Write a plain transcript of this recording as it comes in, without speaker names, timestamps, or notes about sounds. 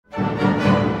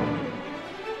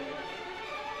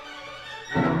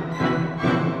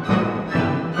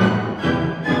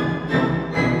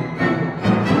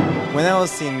When I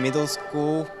was in middle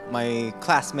school, my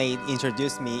classmate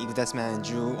introduced me Igudesman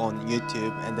Joo on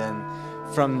YouTube, and then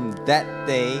from that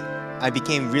day, I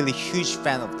became really huge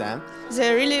fan of them.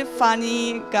 They're really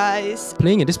funny guys.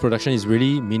 Playing in this production is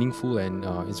really meaningful and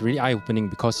it's really eye-opening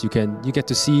because you get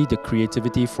to see the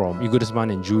creativity from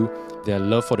Igudesman and Joo, their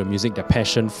love for the music, their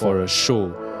passion for a show,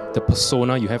 the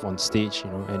persona you have on stage,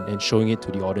 and showing it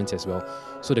to the audience as well.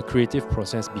 So the creative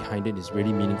process behind it is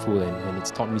really meaningful and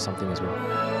it's taught me something as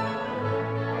well.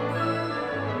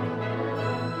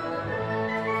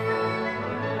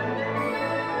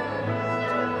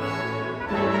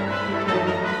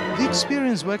 The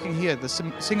experience working here at the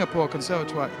Singapore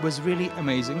Conservatory was really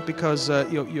amazing because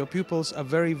your pupils are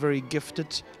very, very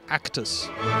gifted actors.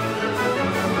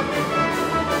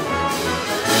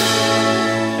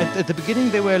 At the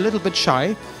beginning they were a little bit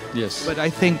shy. Yes. But I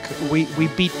think we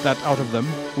beat that out of them.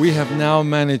 We have now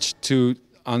managed to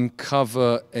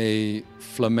uncover a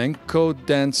flamenco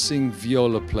dancing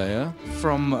viola player.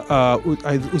 From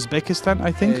Uzbekistan,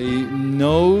 I think. A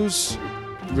nose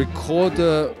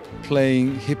recorder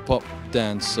playing hip-hop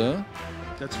dancer.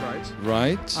 That's right.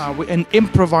 Right. An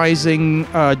improvising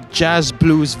jazz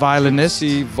blues violinist.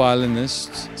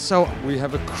 Violinist. So we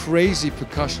have a crazy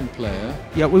percussion player.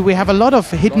 Yeah, we have a lot of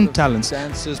hidden talents.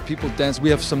 Dancers, people dance. We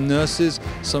have some nurses,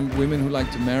 some women who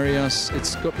like to marry us.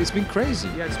 It's been crazy.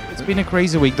 Yeah, it's been a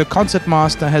crazy week. The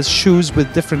concertmaster has shoes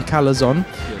with different colors on.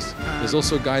 Yes. There's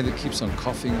also a guy that keeps on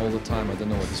coughing all the time. I don't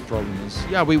know what his problem is.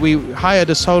 Yeah, we hired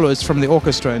a soloist from the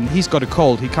orchestra and he's got a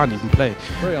cold. He can't even play.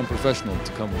 Very unprofessional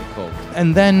to come with a cold.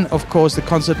 And then, of course, the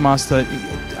concertmaster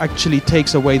actually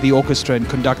takes away the orchestra and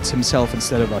conducts himself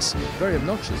instead of us. Very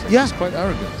obnoxious. Yeah. He's quite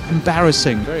arrogant.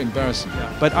 Embarrassing. Very embarrassing.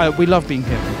 Yeah. But we love being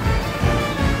here.